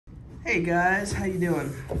Hey guys, how you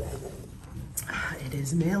doing? It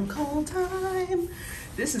is mail call time.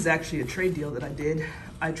 This is actually a trade deal that I did.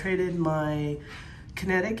 I traded my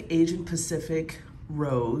Kinetic Asian Pacific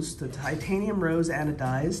Rose, the titanium rose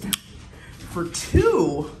anodized, for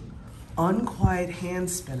two Unquiet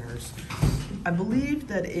Hands spinners. I believe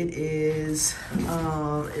that it is,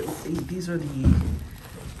 these are the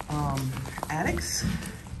addicts.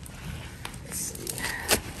 Let's see.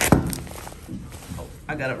 Oh,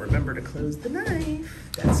 I gotta remember to close the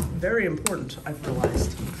knife. That's very important, I've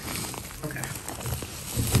realized. Okay.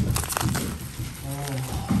 Oh.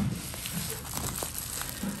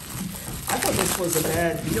 I thought this was a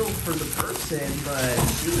bad deal for the person, but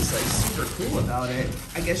she was like super cool about it.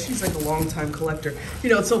 I guess she's like a longtime collector. You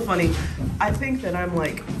know, it's so funny. I think that I'm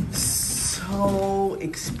like so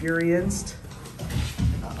experienced.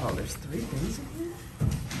 Uh-oh, there's three things in here?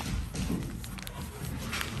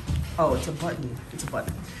 Oh, it's a button. It's a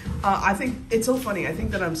button. I think it's so funny. I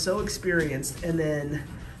think that I'm so experienced, and then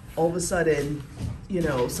all of a sudden, you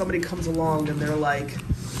know, somebody comes along and they're like,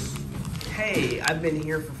 hey, I've been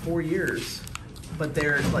here for 4 years, but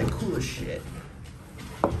they're like cool as shit.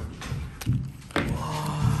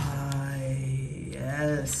 Why?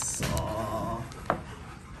 Yes. Oh.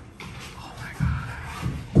 Oh my God.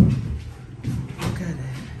 Look at it.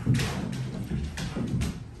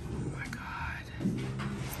 Oh my God.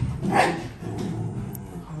 Oh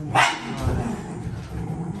my God.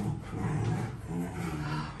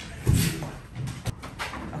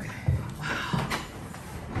 Okay. Wow.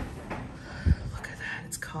 Look at that.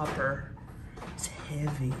 It's copper. It's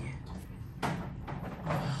heavy. All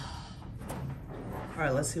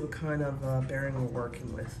right, let's see what kind of bearing we're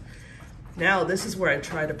working with. Now, this is where I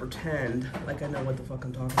try to pretend like I know what the fuck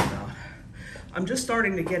I'm talking about. I'm just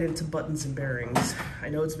starting to get into buttons and bearings. I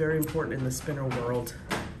know it's very important in the spinner world.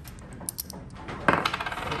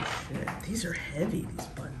 Oh shit, these are heavy, these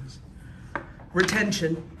buttons.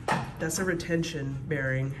 Retention, that's a retention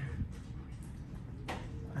bearing.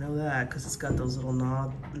 I know that because it's got those little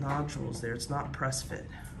nodules there. It's not press fit.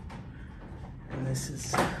 And this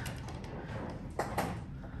is,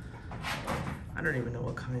 I don't even know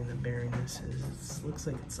what kind of bearing this is. It looks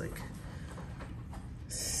like it's like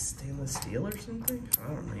stainless steel or something. I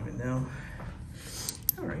don't even know.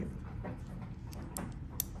 All right.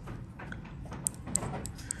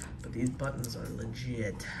 But these buttons are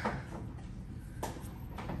legit.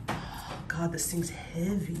 Oh, God, this thing's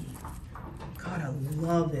heavy. God, I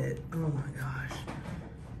love it. Oh my gosh.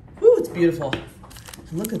 Woo, it's beautiful.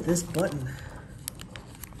 And look at this button.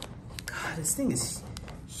 God, this thing is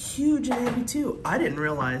huge and heavy too. I didn't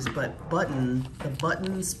realize, but the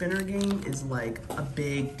button spinner game is like a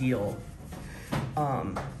big deal.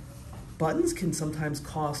 Buttons can sometimes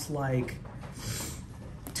cost like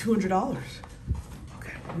 $200.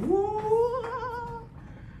 Okay. Whoa.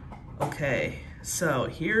 Okay, so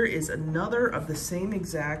here is another of the same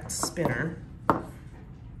exact spinner,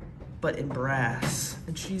 but in brass.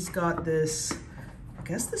 And she's got this, I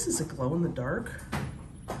guess this is a glow in the dark.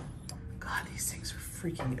 God, these things are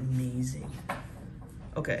freaking amazing.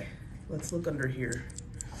 Okay, let's look under here.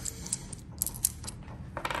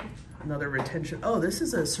 Another retention. Oh, this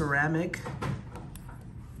is a ceramic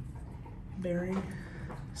bearing.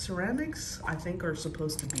 Ceramics, I think, are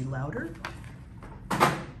supposed to be louder.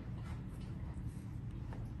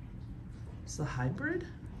 It's the hybrid?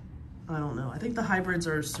 I don't know. I think the hybrids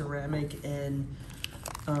are ceramic and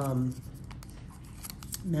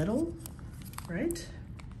metal, right?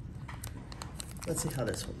 Let's see how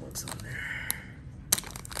this one looks on there.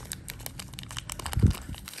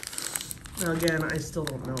 Now again, I still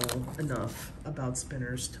don't know enough about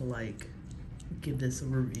spinners to like give this a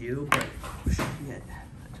review, but oh shit,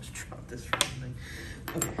 I just dropped this thing.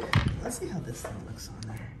 Okay, let's see how this thing looks on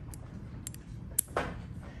there.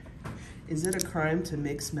 Is it a crime to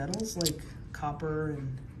mix metals like copper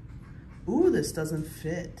and... Ooh, this doesn't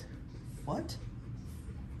fit. What?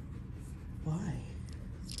 Why?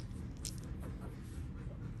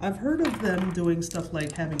 I've heard of them doing stuff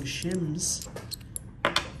like having shims.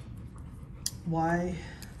 Why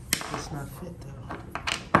does this not fit though?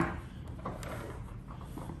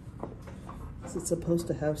 Is it supposed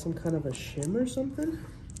to have some kind of a shim or something?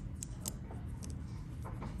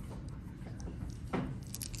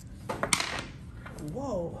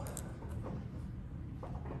 Whoa.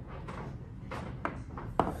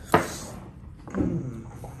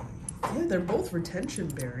 Yeah, they're both retention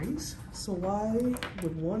bearings, so why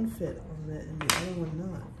would one fit on it and the other one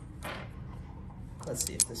not? Let's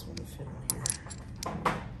see if this one will fit on here.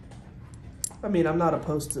 I mean, I'm not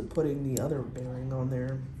opposed to putting the other bearing on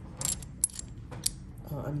there.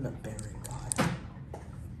 I'm not bearing, God.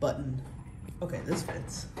 button. Okay, this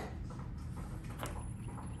fits.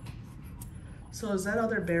 So is that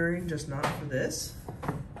other bearing just not for this?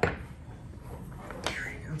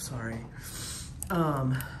 I'm sorry.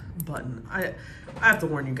 Button. I have to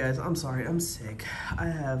warn you guys, I'm sorry, I'm sick.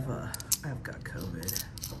 I've got COVID.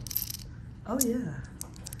 Oh yeah.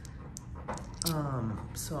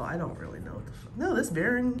 So I don't really know what the fuck. No, this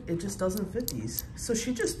bearing, it just doesn't fit these. So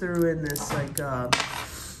she just threw in this like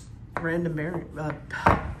random bearing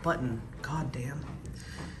button. God damn.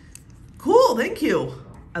 Cool, thank you.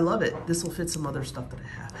 I love it. This will fit some other stuff that I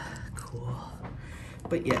have. Cool.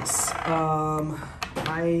 But yes,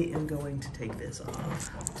 I am going to take this off.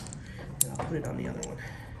 And I'll put it on the other one.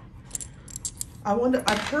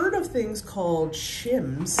 I've heard of things called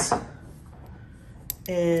shims.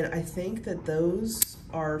 And I think that those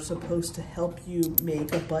are supposed to help you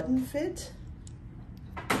make a button fit.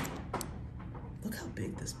 Look how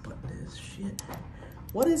big this button is. Shit.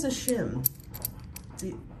 What is a shim?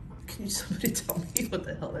 Can somebody tell me what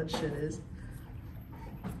the hell that shit is?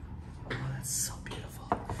 Oh, that's so beautiful.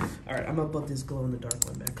 All right, I'm gonna put this glow in the dark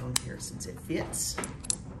one back on here since it fits.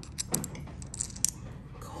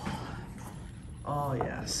 Cool. Oh,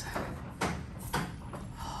 yes.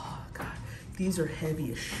 Oh, God. These are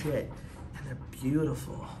heavy as shit, and they're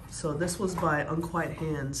beautiful. So this was by Unquiet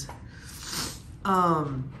Hands.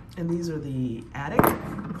 And these are the Attic,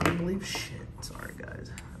 I believe. Shit, sorry, guys.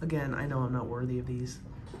 Again, I know I'm not worthy of these.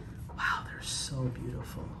 Wow, they're so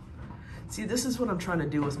beautiful. See, this is what I'm trying to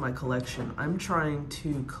do with my collection. I'm trying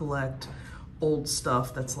to collect old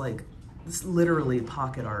stuff that's like, it's literally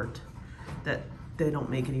pocket art that they don't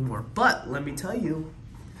make anymore. But let me tell you,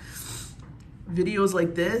 videos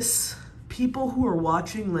like this, people who are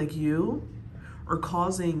watching like you are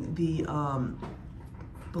causing the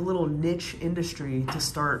little niche industry to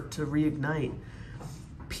start to reignite.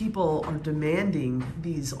 People are demanding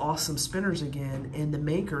these awesome spinners again, and the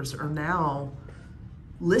makers are now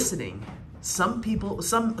listening. Some people,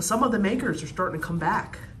 some of the makers are starting to come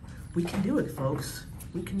back. We can do it, folks.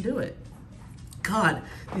 We can do it. God,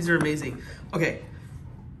 these are amazing. Okay,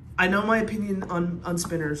 I know my opinion on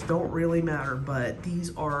spinners don't really matter, but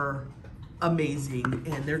these are amazing,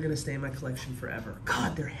 and they're gonna stay in my collection forever.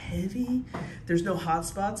 God, they're heavy. There's no hot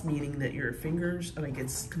spots, meaning that your fingers, I mean,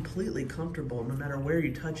 it's completely comfortable no matter where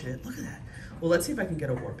you touch it. Look at that. Well, let's see if I can get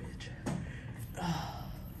a warp edge. Oh,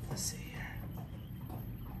 let's see here.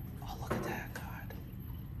 Oh, look at that, God.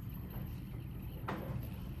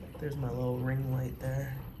 There's my little ring light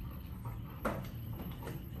there. I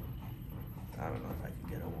don't know if I can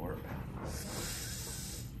get a warp.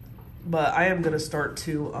 But I am gonna start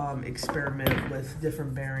to experiment with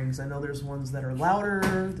different bearings. I know there's ones that are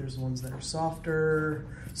louder, there's ones that are softer,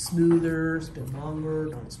 smoother, spin longer,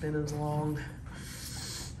 don't spin as long.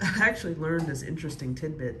 I actually learned this interesting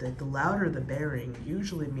tidbit that the louder the bearing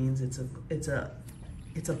usually means it's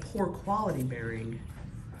a poor quality bearing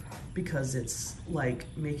because it's like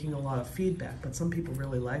making a lot of feedback, but some people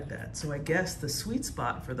really like that. So I guess the sweet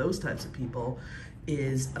spot for those types of people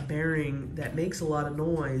is a bearing that makes a lot of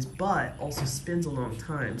noise but also spins a long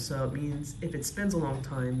time. So it means if it spins a long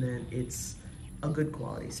time, then it's a good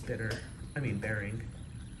quality spinner, bearing.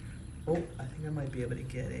 Oh, I think I might be able to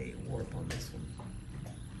get a warp on this one.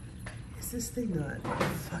 Is this thing not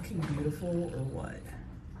fucking beautiful or what?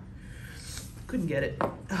 Couldn't get it.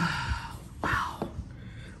 Wow.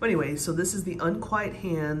 Well, anyway, so this is the Unquiet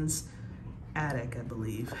Hands Attic, I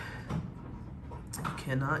believe. You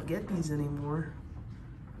cannot get these anymore.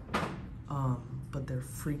 But they're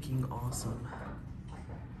freaking awesome.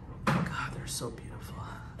 God, they're so beautiful.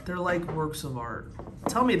 They're like works of art.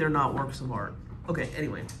 Tell me they're not works of art. Okay,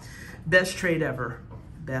 anyway, best trade ever.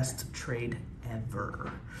 Best trade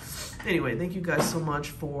ever. Anyway, thank you guys so much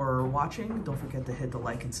for watching. Don't forget to hit the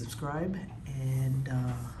like and subscribe, and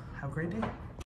have a great day.